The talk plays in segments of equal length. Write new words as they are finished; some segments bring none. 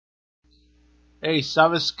Hey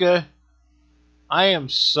Saviska, I am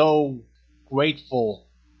so grateful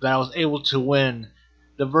that I was able to win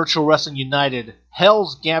the Virtual Wrestling United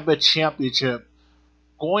Hells Gambit Championship,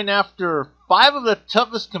 going after 5 of the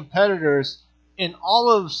toughest competitors in all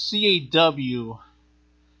of CAW,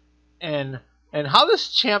 and how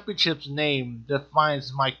this championship's name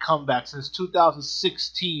defines my comeback since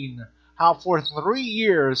 2016, how for 3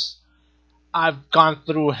 years I've gone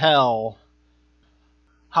through hell,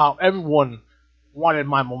 how everyone wanted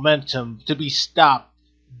my momentum to be stopped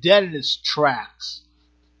dead in its tracks.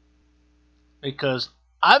 Because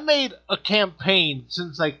I made a campaign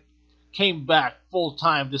since I came back full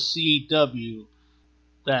time to CAW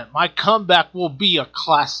that my comeback will be a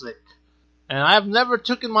classic. And I have never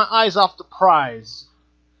taken my eyes off the prize.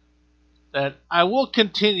 That I will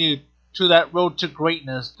continue to that road to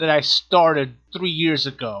greatness that I started 3 years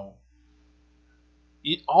ago.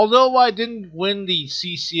 Although I didn't win the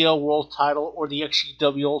CCL World title or the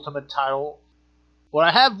XtremeTony Ultimate title, but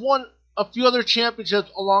I have won a few other championships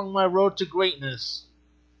along my road to greatness.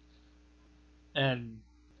 And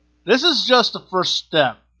this is just the first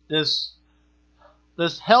step. This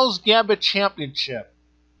Hells Gambit Championship.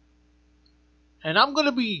 And I'm going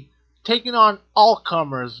to be taking on all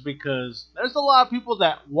comers because there's a lot of people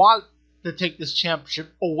that want to take this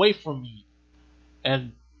championship away from me.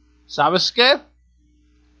 And Saviska,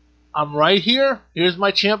 I'm right here. Here's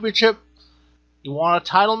my championship. You want a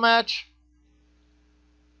title match?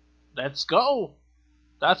 Let's go.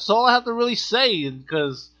 That's all I have to really say,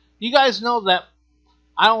 because you guys know that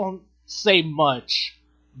I don't say much,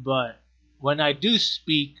 but when I do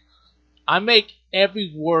speak, I make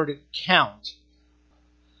every word count.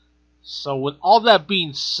 So with all that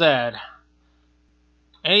being said,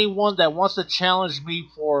 anyone that wants to challenge me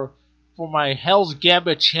for my Hells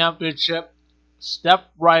Gambit Championship, step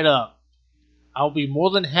right up. I'll be more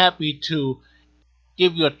than happy to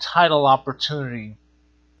give you a title opportunity.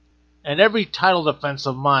 And every title defense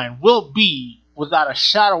of mine will be, without a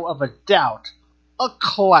shadow of a doubt, a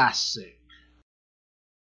classic.